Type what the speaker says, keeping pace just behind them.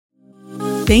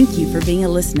Thank you for being a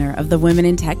listener of the Women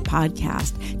in Tech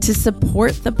podcast. To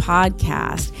support the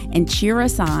podcast and cheer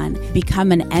us on,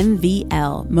 become an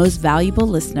MVL, Most Valuable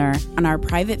Listener, on our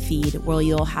private feed where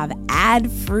you'll have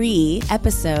ad-free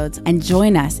episodes and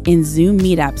join us in Zoom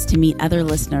meetups to meet other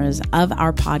listeners of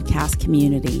our podcast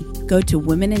community. Go to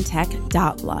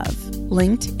womenintech.love,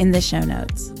 linked in the show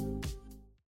notes.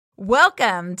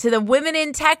 Welcome to the Women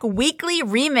in Tech Weekly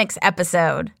Remix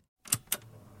episode.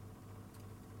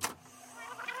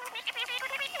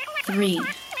 3,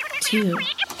 2,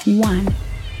 1.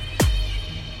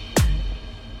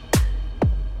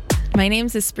 My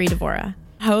name's Espree Devora,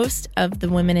 host of the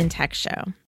Women in Tech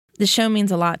Show. The show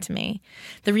means a lot to me.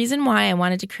 The reason why I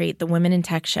wanted to create the Women in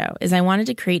Tech Show is I wanted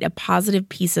to create a positive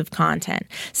piece of content,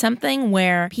 something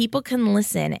where people can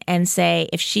listen and say,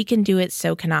 if she can do it,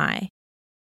 so can I.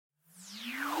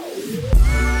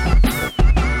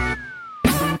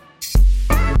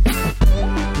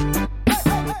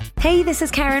 Hey, this is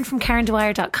Karen from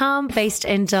KarenDwyer.com, based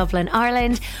in Dublin,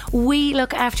 Ireland. We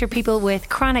look after people with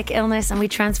chronic illness and we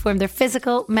transform their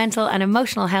physical, mental and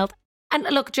emotional health. And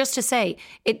look, just to say,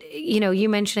 you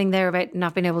mentioning there about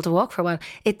not being able to walk for a while,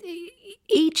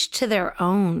 each to their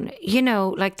own,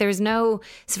 like there's no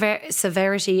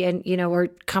severity and, or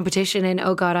competition in,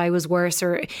 oh God, I was worse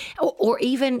or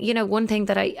even, one thing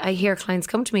that I hear clients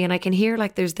come to me and I can hear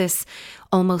like there's this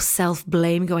almost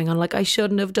self-blame going on, like I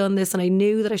shouldn't have done this and I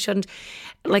knew that I shouldn't.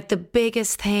 Like the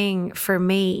biggest thing for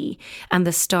me and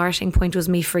the starting point was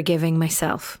me forgiving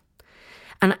myself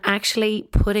and actually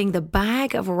putting the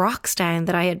bag of rocks down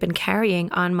that I had been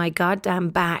carrying on my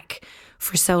goddamn back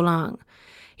for so long.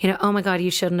 Oh my God,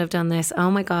 you shouldn't have done this. Oh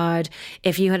my God,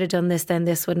 if you had done this, then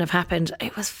this wouldn't have happened.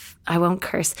 I won't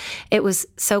curse. It was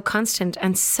so constant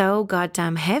and so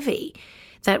goddamn heavy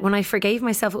that when I forgave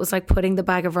myself, it was like putting the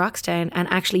bag of rocks down and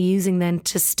actually using them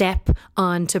to step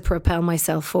on to propel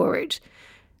myself forward.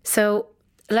 So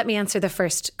let me answer the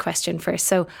first question first.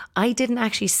 So I didn't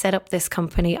actually set up this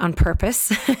company on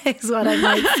purpose, is what I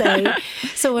might say.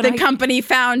 So when the company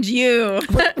found you.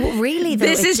 Well, really, though,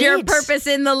 this is your purpose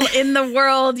in the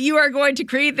world. You are going to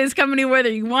create this company whether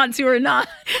you want to or not.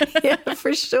 Yeah,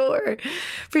 for sure.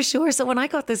 So when I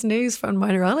got this news from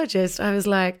my neurologist, I was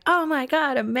like, oh my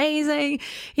God, amazing.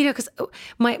 Because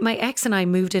my ex and I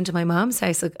moved into my mom's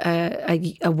house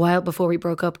a while before we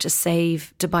broke up to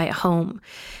buy a home.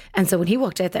 And so when he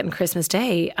walked out that on Christmas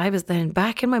Day, I was then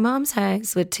back in my mom's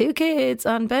house with 2 kids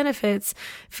on benefits,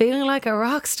 feeling like a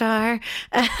rock star,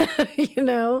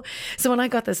 So when I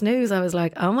got this news, I was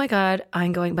like, oh my God,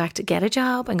 I'm going back to get a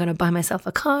job. I'm going to buy myself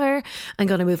a car. I'm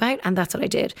going to move out. And that's what I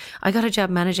did. I got a job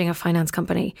managing a finance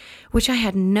company, which I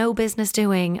had no business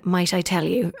doing, might I tell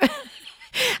you.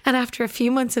 And after a few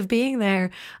months of being there,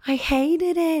 I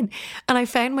hated it. And I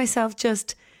found myself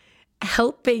just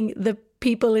helping the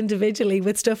people individually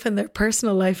with stuff in their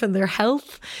personal life and their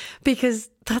health, because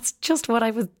that's just what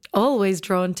I was always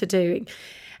drawn to doing.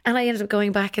 And I ended up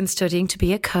going back and studying to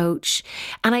be a coach.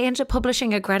 And I ended up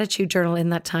publishing a gratitude journal in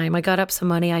that time. I got up some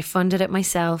money, I funded it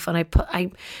myself, and I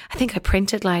think I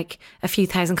printed like a few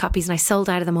thousand copies and I sold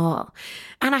out of them all.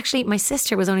 And actually, my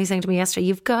sister was only saying to me yesterday,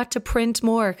 you've got to print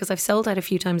more, because I've sold out a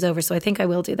few times over. So I think I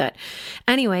will do that.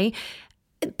 Anyway,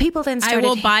 people then started... I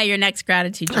will buy your next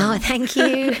gratitude journal. Oh, thank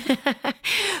you.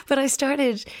 But I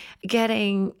started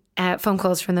getting phone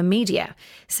calls from the media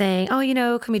saying,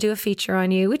 oh, can we do a feature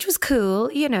on you? Which was cool,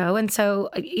 And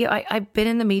so I've been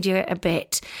in the media a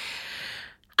bit.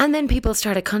 And then people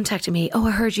started contacting me. Oh,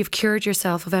 I heard you've cured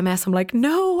yourself of MS. I'm like,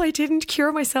 no, I didn't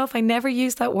cure myself. I never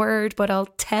used that word, but I'll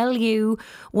tell you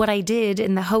what I did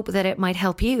in the hope that it might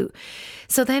help you.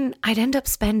 So then I'd end up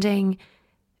spending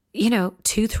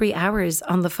 2-3 hours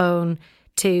on the phone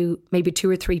to maybe 2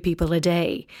 or 3 people a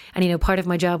day. And, part of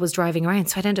my job was driving around.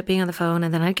 So I'd end up being on the phone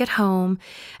and then I'd get home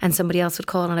and somebody else would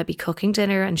call and I'd be cooking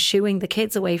dinner and shooing the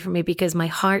kids away from me because my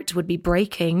heart would be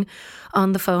breaking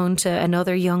on the phone to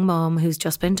another young mom who's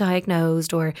just been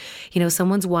diagnosed or,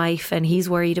 someone's wife and he's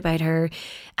worried about her.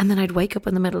 And then I'd wake up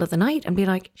in the middle of the night and be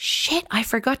like, shit, I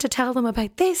forgot to tell them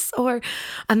about this.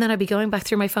 And then I'd be going back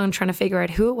through my phone trying to figure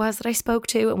out who it was that I spoke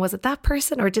to. And was it that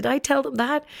person or did I tell them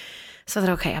that? So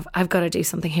that, okay, I've got to do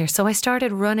something here. So I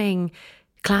started running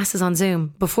classes on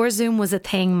Zoom before Zoom was a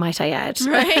thing, might I add.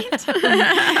 Right.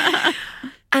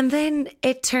 And then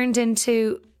it turned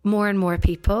into more and more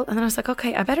people. And then I was like,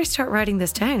 okay, I better start writing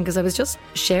this down because I was just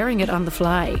sharing it on the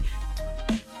fly.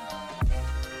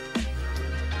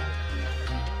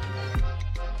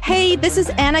 Hey, this is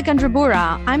Anna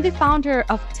Gandrabura. I'm the founder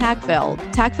of Techville.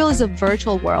 Techville is a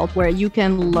virtual world where you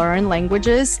can learn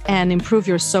languages and improve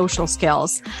your social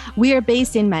skills. We are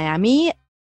based in Miami.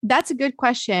 That's a good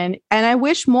question. And I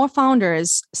wish more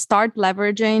founders start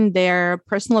leveraging their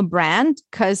personal brand,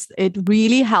 because it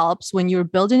really helps when you're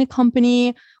building a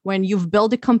company, when you've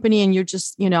built a company and you're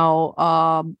just,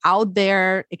 out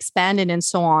there expanding and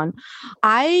so on.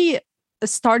 I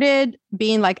started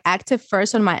being like active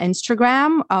first on my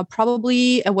Instagram.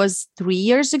 Probably it was 3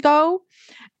 years ago.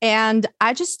 And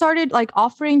I just started like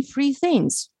offering free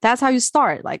things. That's how you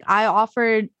start. Like I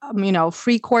offered,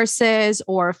 free courses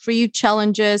or free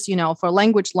challenges, for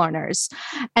language learners.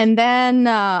 And then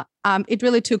it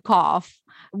really took off.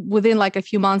 Within like a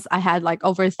few months, I had like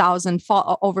over 10,000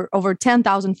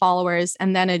 followers,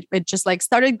 and then it just like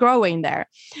started growing there.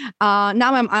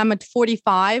 Now I'm at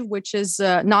 45, which is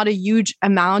not a huge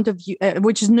amount of,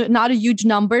 which is not a huge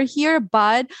number here,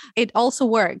 but it also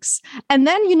works. And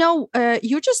then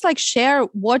you just like share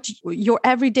what your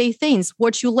everyday things,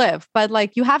 what you live, but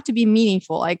like you have to be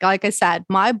meaningful. Like I said,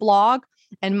 my blog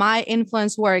and my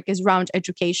influence work is around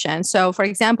education. So for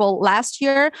example, last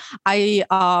year, I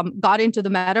got into the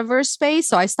metaverse space.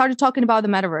 So I started talking about the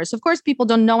metaverse. Of course, people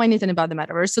don't know anything about the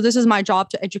metaverse. So this is my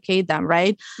job to educate them,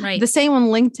 right? The same on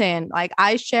LinkedIn. Like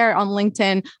I share on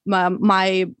LinkedIn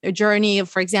my journey.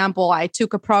 For example, I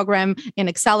took a program in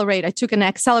Accelerate. I took an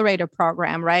accelerator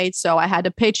program, right? So I had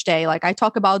a pitch day. Like I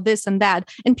talk about this and that,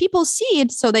 and people see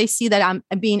it. So they see that I'm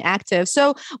being active.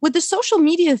 So with the social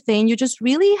media thing, you just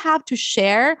really have to share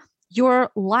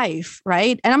your life,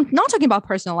 right? And I'm not talking about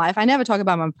personal life. I never talk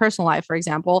about my personal life, for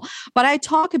example, but I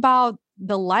talk about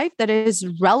the life that is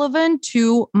relevant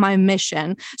to my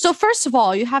mission. So first of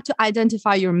all, you have to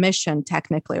identify your mission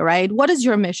technically, right? What is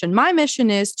your mission? My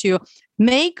mission is to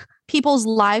make people's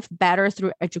life better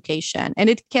through education. And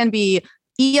it can be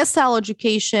ESL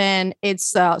education,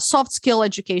 it's soft skill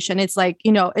education. It's like,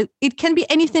 it can be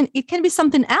anything. It can be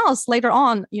something else later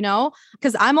on,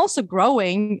 because I'm also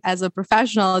growing as a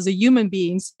professional, as a human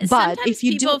being. But sometimes if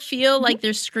you people feel like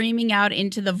they're screaming out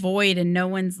into the void and no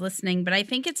one's listening. But I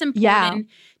think it's important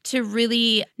to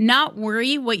really not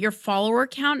worry what your follower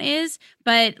count is,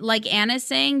 but like Anna's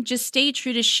saying, just stay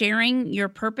true to sharing your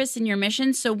purpose and your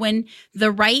mission. So when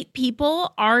the right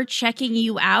people are checking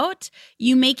you out,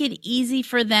 you make it easy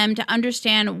for them to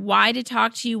understand why to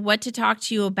talk to you, what to talk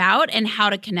to you about, and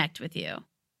how to connect with you.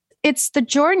 It's the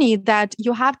journey that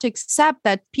you have to accept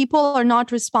that people are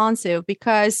not responsive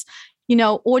because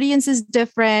audience is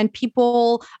different.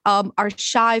 People are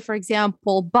shy, for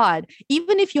example. But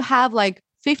even if you have like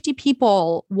 50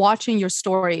 people watching your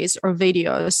stories or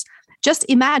videos, just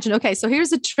imagine, okay, so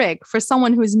here's a trick for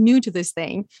someone who is new to this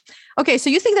thing. Okay, so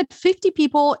you think that 50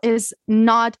 people is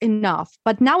not enough,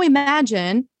 but now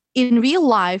imagine in real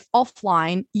life,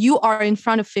 offline, you are in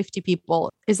front of 50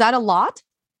 people. Is that a lot?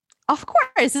 Of course,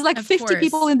 it's like 50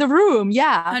 people in the room.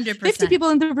 Yeah, 100%. 50 people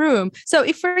in the room. So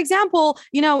if, for example,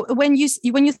 when you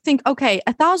think, okay,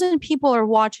 1,000 people are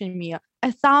watching me,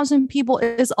 1,000 people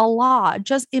is a lot.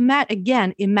 Just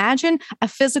imagine a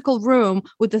physical room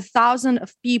with 1,000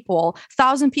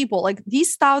 people, like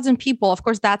these 1,000 people, of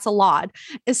course, that's a lot.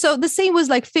 So the same was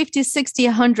like 50, 60,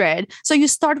 100. So you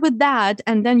start with that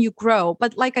and then you grow.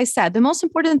 But like I said, the most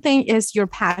important thing is your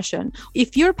passion.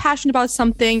 If you're passionate about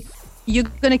something, you're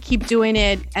going to keep doing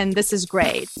it. And this is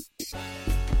great.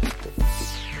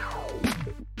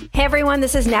 Hey everyone,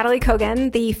 this is Natalie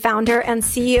Kogan, the founder and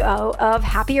CEO of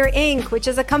Happier Inc., which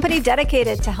is a company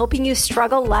dedicated to helping you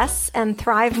struggle less and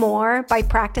thrive more by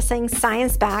practicing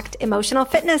science-backed emotional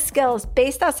fitness skills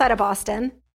based outside of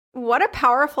Boston. What a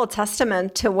powerful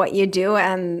testament to what you do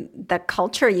and the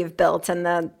culture you've built and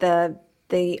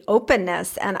the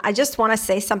openness. And I just want to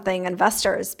say something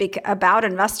about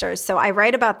investors. So I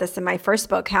write about this in my first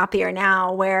book, Happier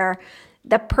Now, where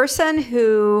the person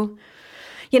who...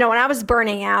 when I was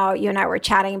burning out, you and I were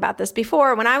chatting about this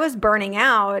before. When I was burning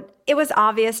out, it was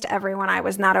obvious to everyone I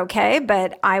was not okay,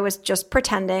 but I was just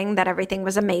pretending that everything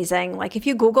was amazing. Like if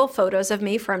you Google photos of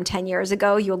me from 10 years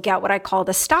ago, you'll get what I call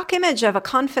the stock image of a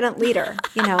confident leader,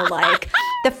 like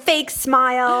the fake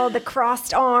smile, the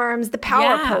crossed arms, the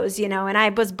power pose, and I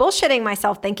was bullshitting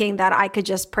myself thinking that I could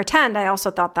just pretend. I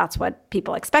also thought that's what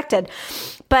people expected.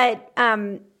 But,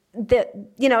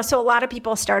 so a lot of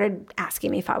people started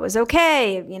asking me if I was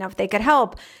okay, if they could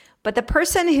help. But the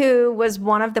person who was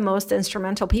one of the most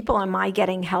instrumental people in my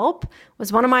getting help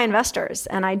was one of my investors.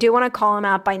 And I do want to call him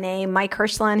out by name, Mike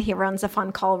Hirschland. He runs a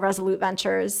fund called Resolute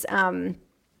Ventures.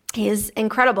 He is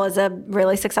incredible as a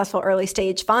really successful early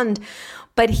stage fund.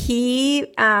 But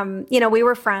he, we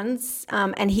were friends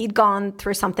and he'd gone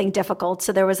through something difficult.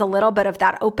 So there was a little bit of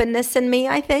that openness in me,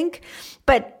 I think.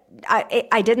 But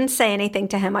I didn't say anything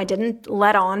to him. I didn't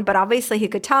let on, but obviously he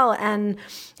could tell. And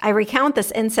I recount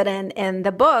this incident in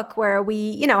the book where we,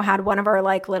 you know, had one of our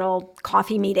like little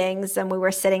coffee meetings and we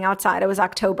were sitting outside. It was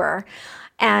October.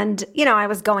 And, you know, I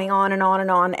was going on and on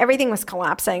and on. Everything was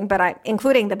collapsing,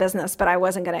 including the business, but I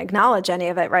wasn't going to acknowledge any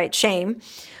of it, right? Shame.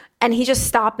 And he just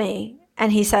stopped me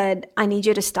and he said, I need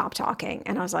you to stop talking.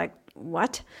 And I was like,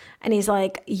 what? And he's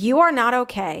like, you are not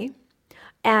okay.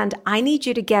 And I need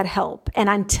you to get help. And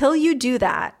until you do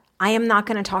that, I am not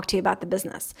going to talk to you about the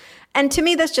business. And to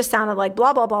me, this just sounded like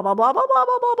blah, blah, blah, blah, blah, blah, blah,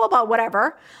 blah, blah, blah, blah,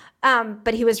 whatever.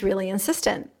 But he was really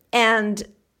insistent. And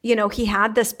you know, he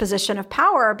had this position of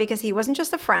power because he wasn't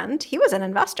just a friend, he was an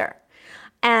investor.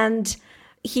 And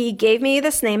he gave me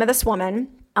this name of this woman,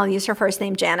 I'll use her first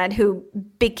name, Janet, who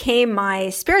became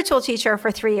my spiritual teacher for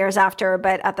 3 years after.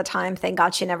 But at the time, thank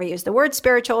God she never used the word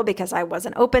spiritual because I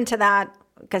wasn't open to that,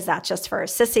 because that's just for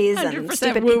sissies and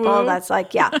stupid woo-woo. people. That's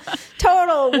like, yeah,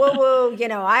 total woo-woo. You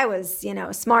know, I was, you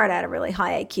know, smart at a really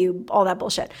high IQ, all that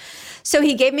bullshit. So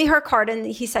he gave me her card and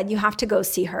he said, you have to go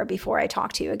see her before I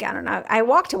talk to you again. And I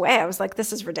walked away. I was like,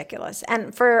 this is ridiculous.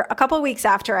 And for a couple of weeks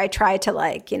after, I tried to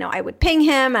like, you know, I would ping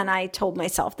him and I told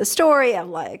myself the story of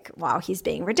like, wow, he's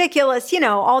being ridiculous, you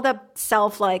know, all the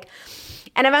self like,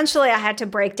 and eventually I had to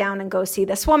break down and go see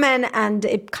this woman. And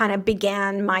it kind of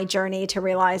began my journey to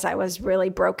realize I was really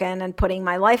broken and putting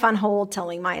my life on hold,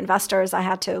 telling my investors I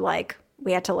had to like,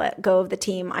 we had to let go of the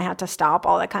team. I had to stop,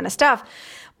 all that kind of stuff.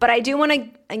 But I do want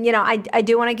to, you know, I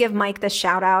do want to give Mike this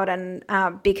shout out, and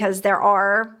because there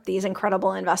are these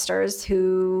incredible investors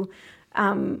who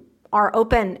are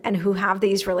open and who have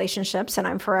these relationships, and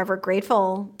I'm forever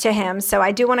grateful to him. So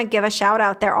I do want to give a shout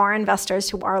out. There are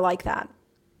investors who are like that.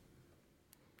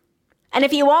 And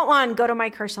if you want one, go to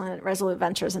Mike Hirschland at Resolute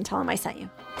Ventures and tell him I sent you.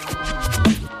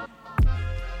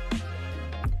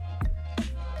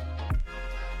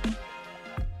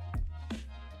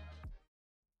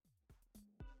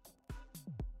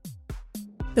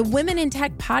 The Women in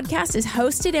Tech podcast is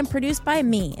hosted and produced by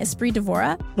me, Espree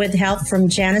Devora, with help from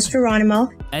Janice Geronimo.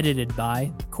 Edited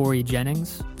by Corey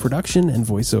Jennings. Production and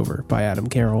voiceover by Adam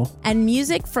Carroll. And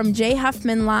music from Jay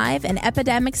Huffman Live and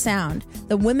Epidemic Sound.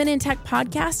 The Women in Tech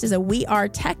podcast is a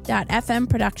wearetech.fm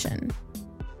production.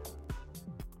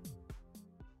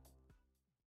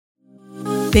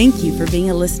 Thank you for being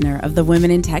a listener of the Women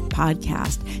in Tech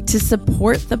podcast. To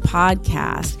support the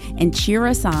podcast and cheer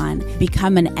us on,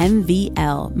 become an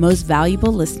MVL, Most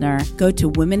Valuable Listener, go to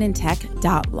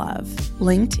womenintech.love,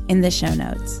 linked in the show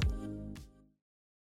notes.